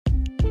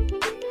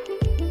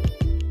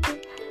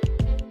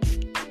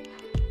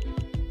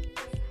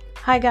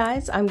Hi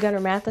guys, I'm Gunnar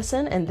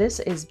Matheson and this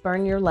is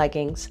Burn Your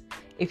Leggings.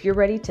 If you're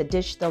ready to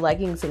ditch the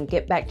leggings and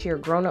get back to your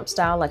grown-up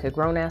style like a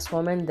grown-ass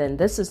woman, then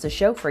this is the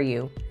show for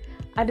you.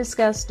 I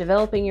discuss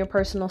developing your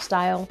personal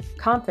style,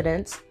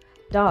 confidence,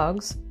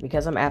 dogs,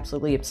 because I'm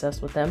absolutely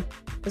obsessed with them,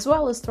 as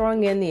well as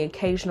throwing in the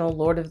occasional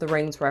Lord of the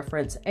Rings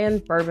reference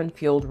and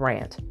bourbon-fueled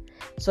rant.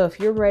 So if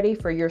you're ready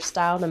for your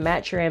style to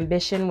match your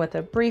ambition with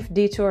a brief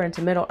detour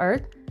into Middle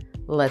Earth,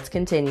 let's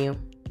continue.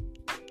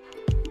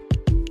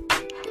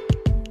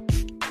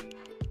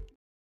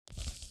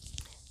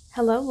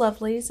 Hello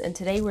lovelies, and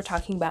today we're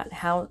talking about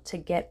how to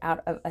get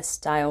out of a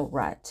style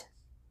rut.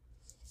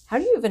 How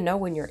do you even know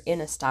when you're in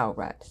a style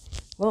rut?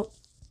 Well,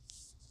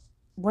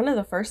 one of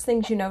the first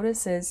things you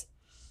notice is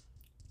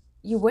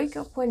you wake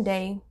up one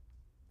day,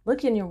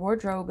 look in your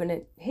wardrobe, and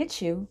it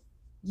hits you.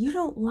 You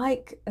don't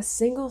like a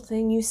single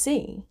thing you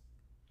see.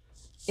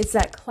 It's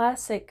that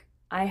classic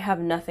I have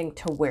nothing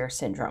to wear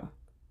syndrome.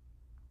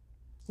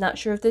 Not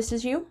sure if this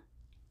is you?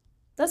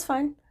 That's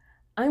fine.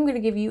 I'm going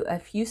to give you a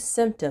few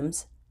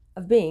symptoms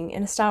of being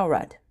in a style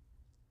rut.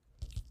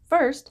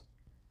 First,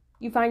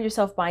 you find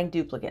yourself buying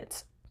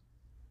duplicates.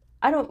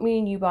 I don't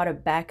mean you bought a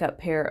backup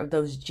pair of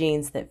those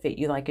jeans that fit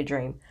you like a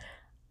dream.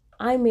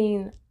 I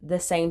mean the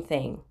same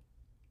thing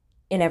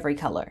in every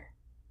color.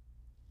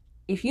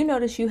 If you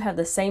notice you have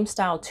the same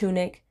style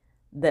tunic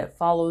that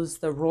follows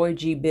the Roy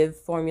G. Biv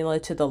formula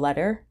to the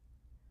letter,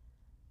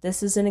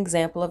 this is an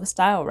example of a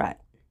style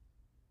rut.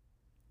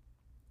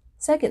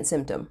 Second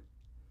symptom,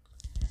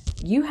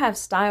 you have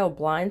style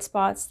blind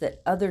spots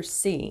that others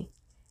see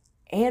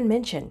and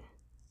mention.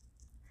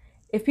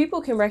 If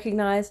people can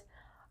recognize,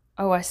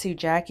 oh, I see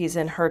Jackie's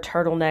in her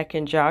turtleneck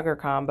and jogger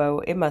combo,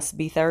 it must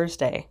be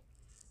Thursday.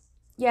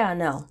 Yeah,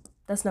 no,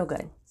 that's no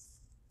good.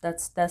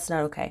 That's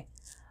not okay.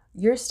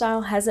 Your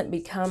style hasn't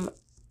become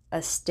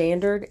a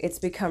standard, it's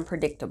become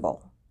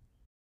predictable.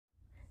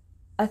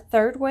 A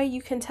third way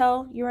you can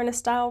tell you're in a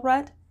style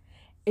rut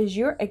is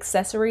your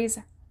accessories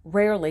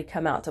rarely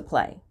come out to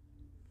play.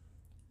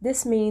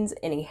 This means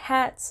any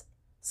hats,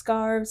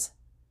 scarves,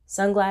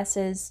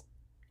 sunglasses,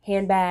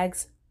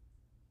 handbags,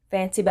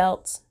 fancy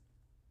belts,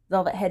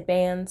 velvet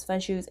headbands,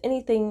 fun shoes,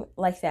 anything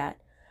like that.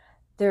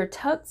 They're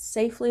tucked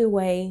safely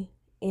away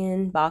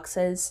in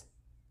boxes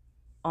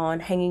on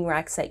hanging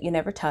racks that you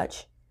never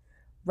touch,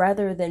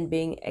 rather than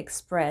being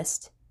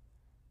expressed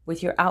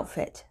with your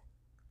outfit.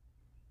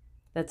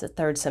 That's a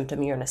third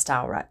symptom you're in a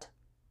style rut.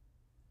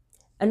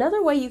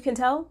 Another way you can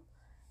tell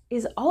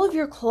is all of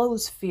your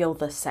clothes feel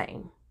the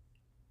same.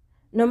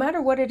 No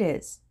matter what it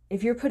is,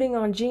 if you're putting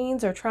on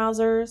jeans or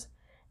trousers,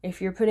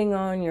 if you're putting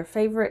on your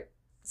favorite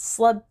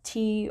slub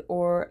tee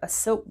or a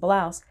silk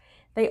blouse,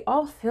 they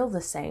all feel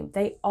the same.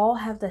 They all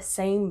have the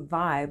same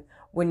vibe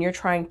when you're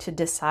trying to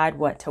decide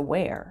what to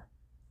wear.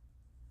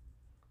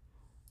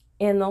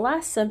 And the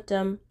last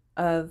symptom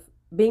of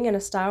being in a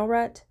style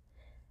rut,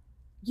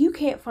 you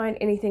can't find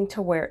anything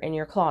to wear in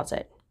your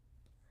closet.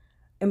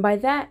 And by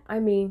that, I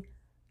mean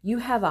you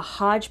have a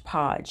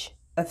hodgepodge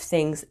of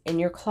things in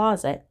your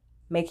closet,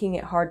 making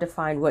it hard to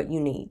find what you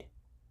need.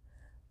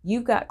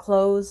 You've got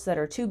clothes that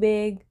are too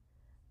big,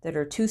 that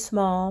are too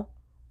small,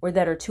 or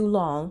that are too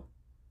long,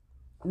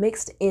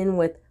 mixed in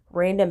with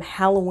random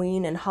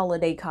Halloween and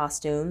holiday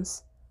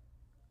costumes,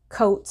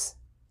 coats,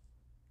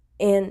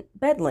 and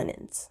bed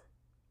linens.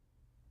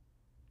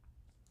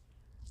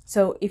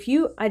 So if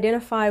you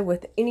identify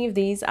with any of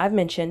these I've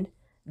mentioned,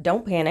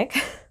 don't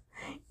panic.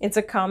 It's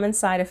a common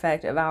side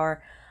effect of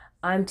our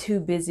I'm too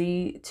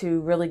busy to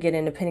really get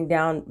into pinning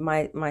down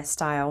my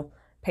style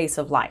pace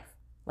of life.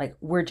 Like,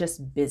 we're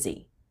just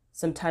busy.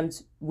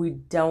 Sometimes we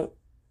don't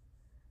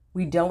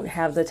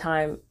have the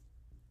time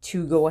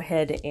to go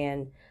ahead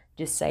and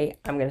just say,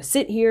 I'm going to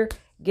sit here,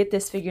 get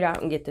this figured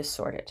out, and get this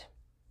sorted.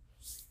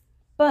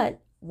 But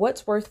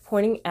what's worth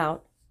pointing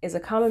out is a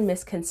common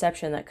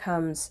misconception that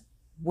comes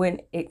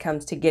when it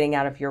comes to getting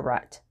out of your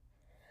rut.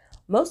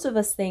 Most of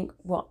us think,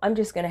 well, I'm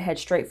just going to head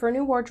straight for a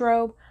new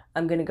wardrobe.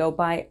 I'm going to go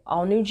buy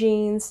all new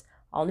jeans,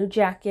 all new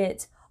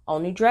jackets, all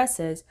new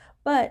dresses,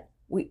 but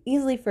we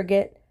easily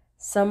forget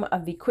some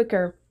of the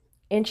quicker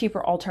and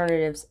cheaper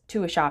alternatives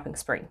to a shopping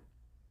spree.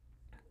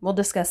 We'll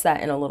discuss that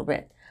in a little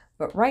bit.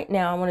 But right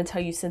now, I want to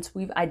tell you, since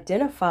we've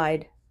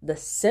identified the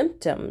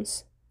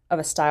symptoms of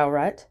a style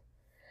rut,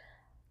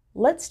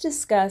 let's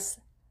discuss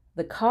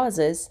the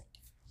causes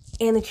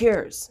and the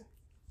cures.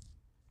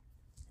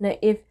 Now,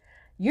 if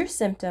your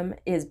symptom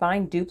is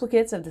buying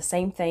duplicates of the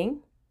same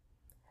thing,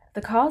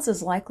 the cause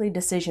is likely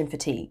decision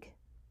fatigue.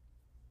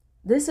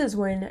 This is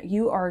when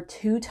you are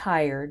too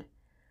tired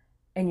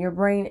and your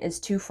brain is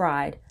too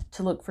fried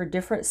to look for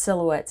different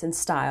silhouettes and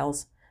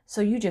styles,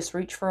 so you just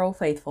reach for Old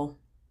Faithful.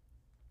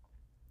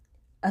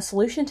 A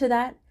solution to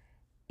that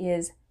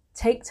is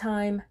take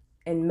time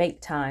and make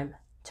time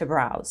to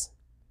browse.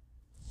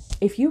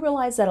 If you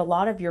realize that a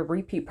lot of your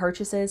repeat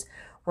purchases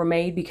were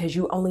made because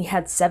you only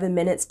had 7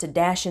 minutes to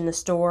dash in the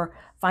store,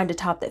 find a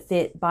top that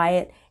fit, buy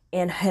it,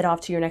 and head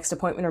off to your next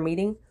appointment or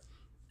meeting,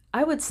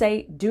 I would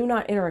say do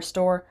not enter a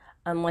store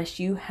unless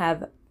you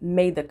have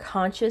made the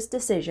conscious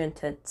decision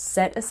to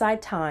set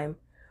aside time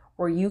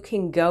where you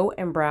can go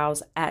and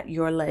browse at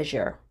your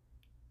leisure.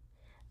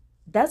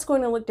 That's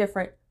going to look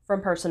different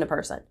from person to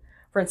person.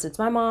 For instance,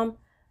 my mom,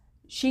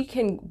 she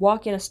can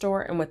walk in a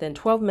store and within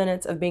 12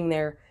 minutes of being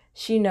there,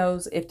 she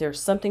knows if there's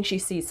something she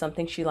sees,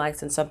 something she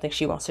likes, and something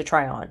she wants to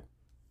try on.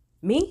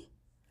 Me,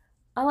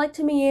 I like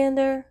to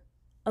meander.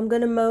 I'm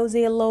going to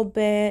mosey a little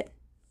bit,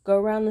 go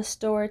around the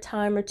store a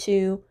time or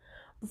two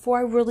before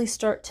I really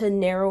start to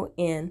narrow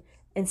in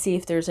and see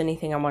if there's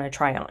anything I want to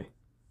try on.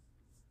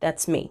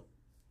 That's me.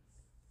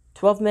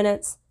 12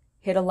 minutes,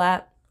 hit a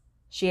lap.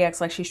 She acts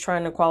like she's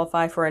trying to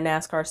qualify for a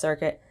NASCAR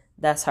circuit.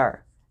 That's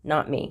her,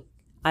 not me.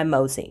 I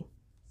mosey.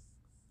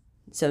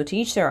 So to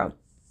each their own.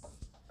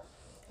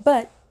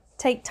 But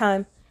take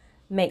time,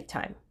 make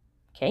time.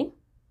 Okay?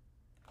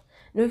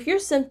 Now, if your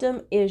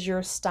symptom is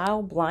your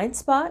style blind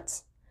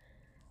spots,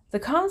 the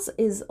cause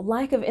is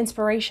lack of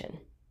inspiration.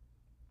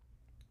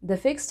 The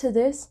fix to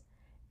this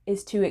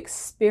is to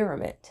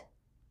experiment.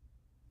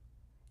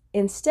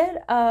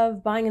 Instead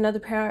of buying another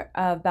pair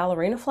of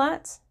ballerina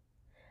flats,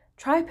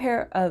 try a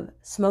pair of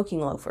smoking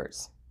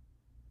loafers.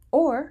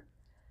 Or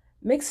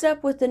mix it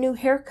up with a new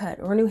haircut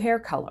or a new hair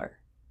color.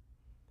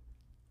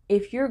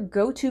 If your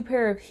go-to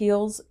pair of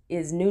heels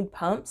is nude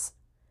pumps,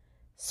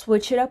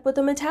 switch it up with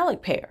a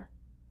metallic pair.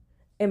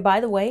 And by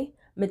the way,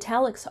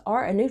 metallics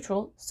are a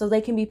neutral, so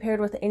they can be paired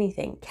with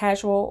anything,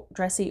 casual,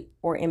 dressy,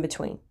 or in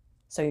between.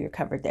 So you're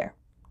covered there.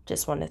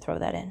 Just wanted to throw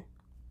that in.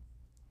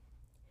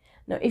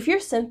 Now, if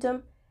your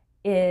symptom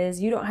is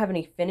you don't have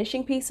any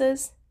finishing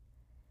pieces,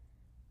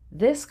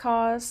 this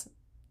cause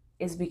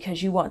is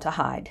because you want to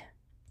hide.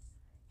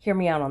 Hear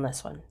me out on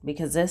this one,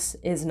 because this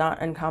is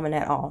not uncommon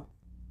at all.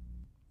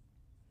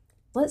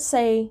 Let's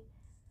say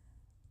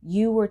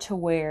you were to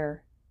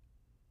wear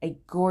a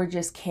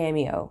gorgeous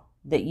cameo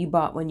that you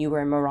bought when you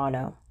were in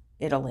Murano,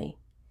 Italy.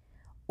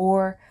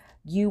 Or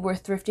you were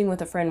thrifting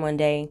with a friend one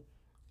day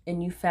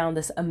and you found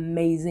this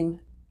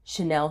amazing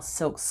Chanel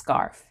silk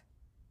scarf.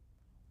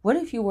 What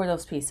if you wore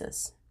those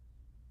pieces?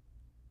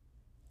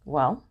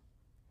 Well,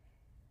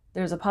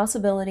 there's a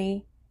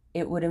possibility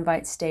it would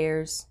invite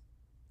stares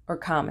or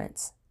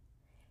comments.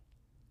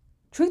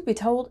 Truth be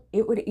told,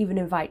 it would even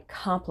invite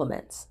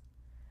compliments.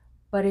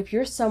 But if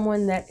you're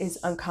someone that is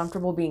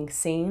uncomfortable being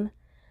seen,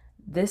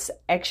 this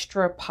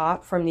extra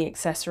pop from the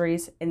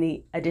accessories and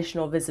the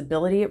additional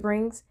visibility it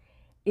brings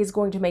is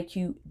going to make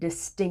you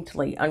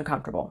distinctly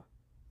uncomfortable.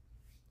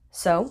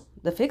 So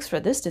the fix for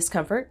this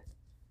discomfort,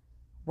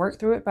 work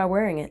through it by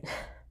wearing it.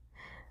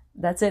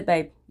 That's it,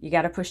 babe. You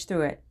got to push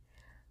through it.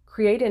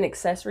 Create an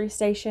accessory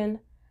station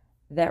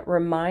that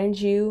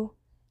reminds you,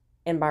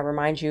 and by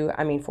remind you,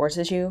 I mean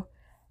forces you,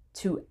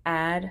 to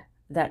add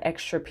that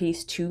extra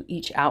piece to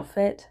each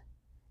outfit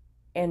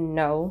and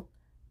know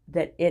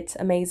that it's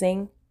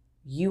amazing.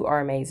 You are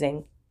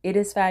amazing. It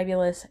is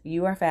fabulous.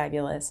 You are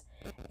fabulous.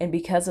 And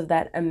because of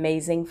that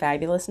amazing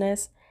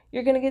fabulousness,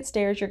 you're going to get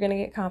stares, you're going to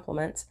get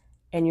compliments,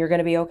 and you're going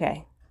to be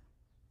okay.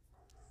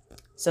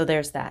 So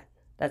there's that.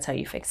 That's how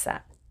you fix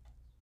that.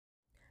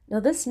 Now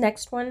this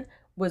next one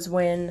was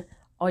when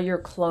all your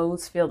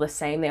clothes feel the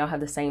same. They all have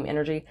the same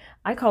energy.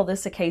 I call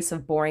this a case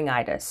of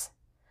boringitis.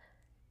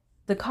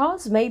 The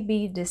cause may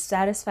be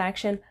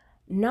dissatisfaction,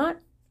 not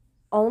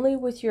only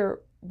with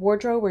your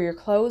wardrobe or your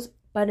clothes,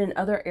 but in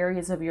other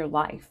areas of your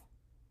life.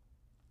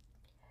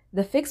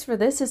 The fix for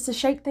this is to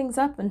shake things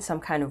up in some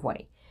kind of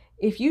way.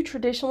 If you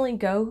traditionally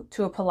go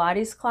to a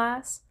Pilates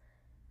class,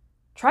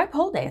 try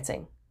pole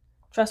dancing.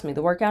 Trust me,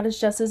 the workout is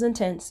just as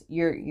intense.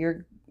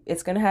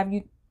 It's going to have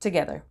you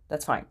together.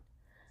 That's fine.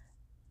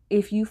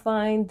 If you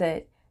find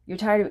that you're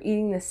tired of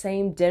eating the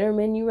same dinner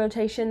menu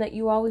rotation that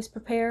you always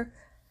prepare,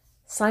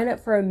 sign up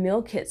for a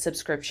meal kit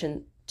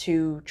subscription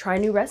to try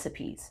new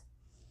recipes.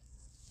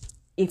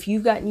 If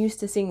you've gotten used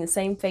to seeing the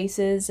same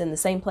faces in the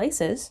same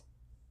places,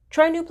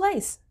 try a new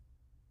place.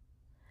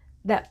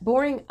 That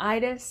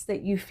boringitis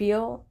that you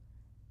feel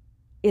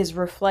is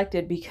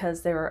reflected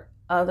because there are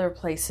other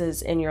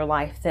places in your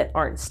life that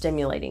aren't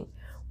stimulating.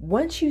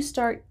 Once you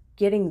start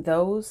getting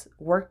those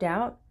worked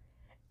out,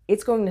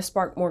 it's going to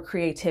spark more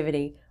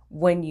creativity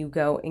when you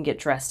go and get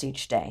dressed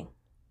each day.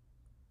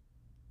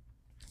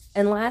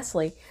 And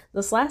lastly,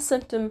 this last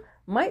symptom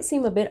might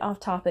seem a bit off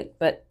topic,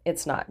 but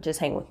it's not. Just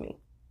hang with me.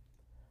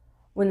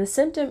 When the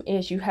symptom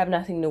is you have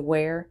nothing to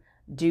wear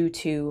due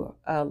to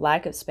a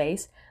lack of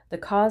space, the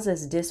cause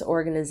is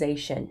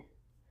disorganization.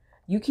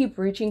 You keep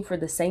reaching for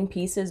the same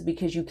pieces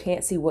because you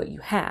can't see what you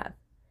have.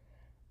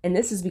 And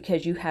this is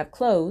because you have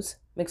clothes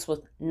mixed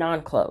with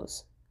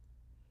non-clothes.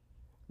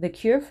 The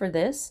cure for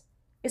this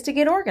is to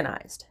get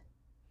organized.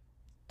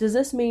 Does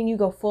this mean you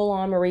go full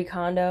on Marie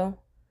Kondo?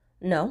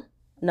 No,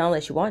 not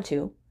unless you want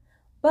to.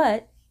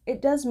 But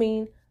it does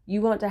mean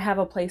you want to have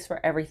a place for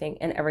everything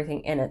and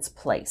everything in its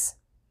place.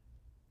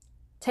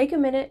 Take a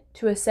minute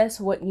to assess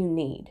what you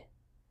need.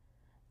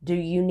 Do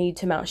you need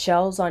to mount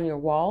shelves on your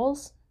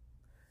walls?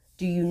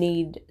 Do you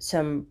need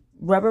some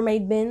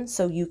Rubbermaid bins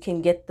so you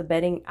can get the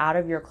bedding out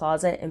of your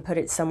closet and put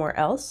it somewhere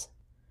else?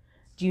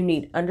 Do you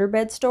need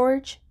underbed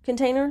storage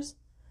containers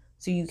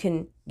so you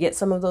can get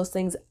some of those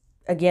things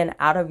again,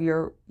 out of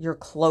your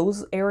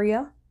clothes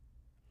area?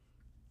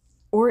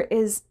 Or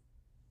is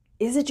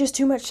it just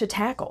too much to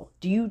tackle?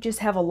 Do you just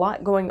have a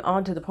lot going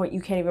on to the point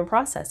you can't even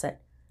process it?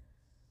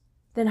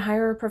 Then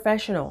hire a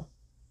professional.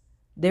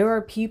 There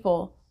are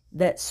people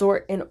that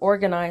sort and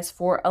organize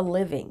for a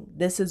living.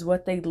 This is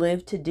what they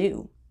live to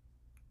do.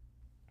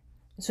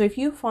 So if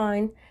you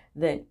find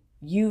that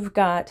you've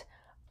got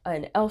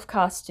an elf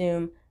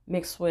costume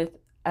mixed with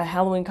a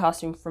Halloween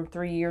costume from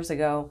 3 years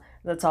ago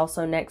that's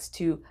also next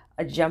to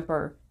a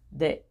jumper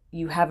that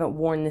you haven't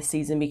worn this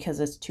season because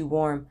it's too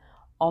warm,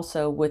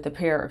 also with a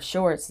pair of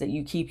shorts that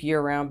you keep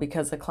year round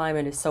because the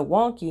climate is so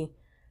wonky,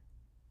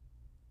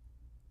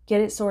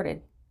 get it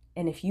sorted.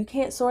 And if you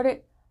can't sort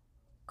it,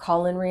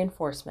 call in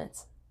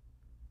reinforcements.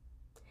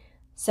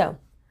 So,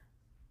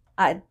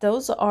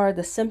 those are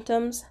the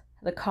symptoms,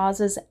 the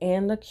causes,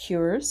 and the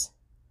cures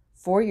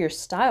for your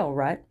style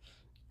rut.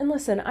 And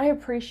listen, I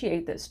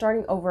appreciate that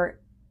starting over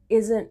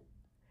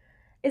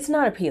it's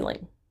not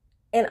appealing.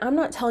 And I'm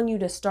not telling you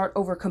to start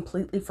over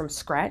completely from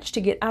scratch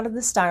to get out of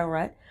the style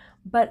rut,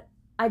 but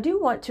I do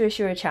want to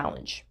issue a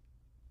challenge.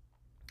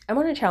 I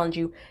want to challenge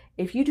you,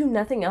 if you do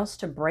nothing else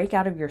to break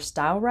out of your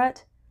style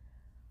rut,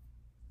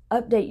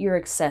 update your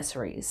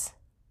accessories.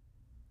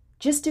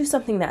 Just do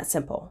something that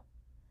simple.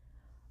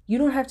 You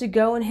don't have to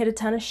go and hit a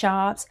ton of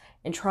shops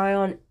and try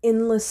on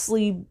endless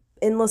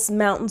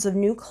mountains of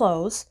new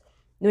clothes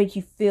to make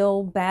you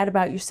feel bad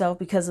about yourself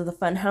because of the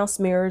funhouse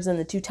mirrors and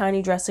the 2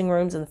 tiny dressing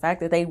rooms and the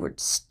fact that they were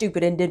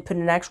stupid and did put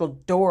an actual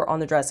door on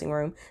the dressing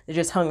room. They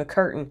just hung a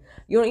curtain.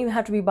 You don't even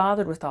have to be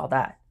bothered with all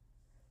that.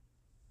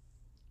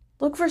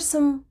 Look for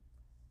some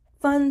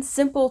fun,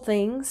 simple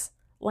things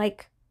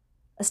like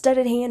a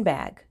studded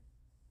handbag,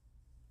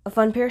 a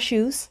fun pair of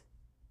shoes,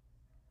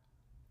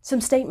 some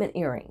statement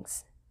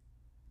earrings.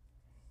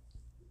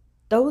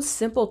 Those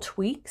simple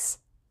tweaks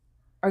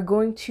are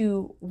going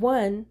to,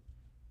 one,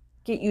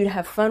 get you to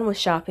have fun with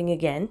shopping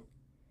again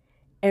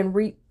and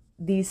reap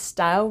these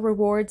style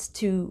rewards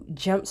to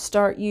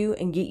jumpstart you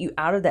and get you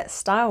out of that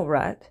style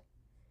rut.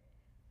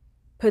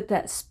 Put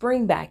that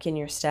spring back in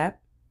your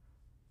step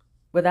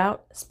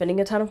without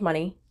spending a ton of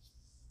money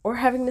or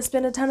having to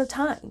spend a ton of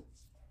time.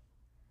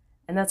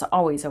 And that's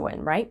always a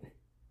win, right?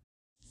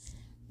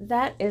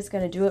 That is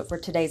going to do it for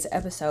today's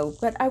episode,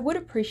 but I would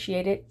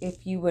appreciate it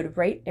if you would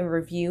rate and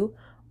review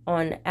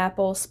on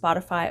Apple,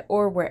 Spotify,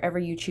 or wherever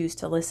you choose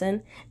to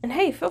listen. And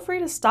hey, feel free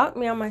to stalk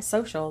me on my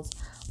socials.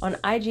 On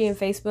IG and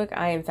Facebook,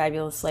 I am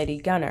Fabulous Lady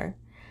Gunner.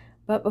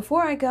 But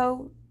before I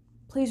go,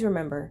 please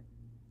remember,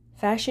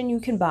 fashion you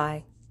can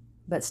buy,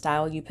 but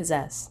style you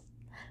possess.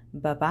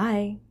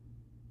 Bye-bye.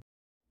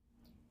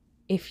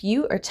 If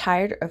you are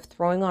tired of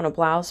throwing on a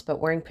blouse but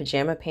wearing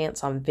pajama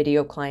pants on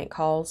video client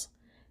calls,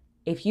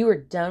 if you are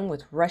done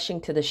with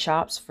rushing to the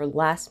shops for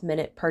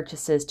last-minute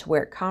purchases to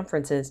wear at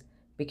conferences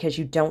because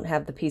you don't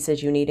have the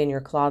pieces you need in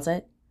your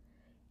closet,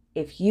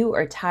 if you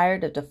are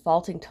tired of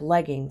defaulting to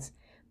leggings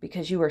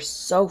because you are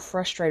so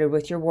frustrated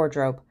with your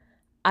wardrobe,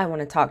 I want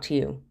to talk to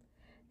you.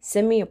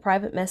 Send me a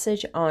private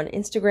message on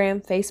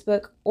Instagram,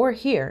 Facebook, or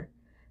here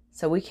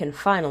so we can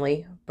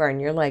finally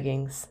burn your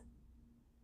leggings.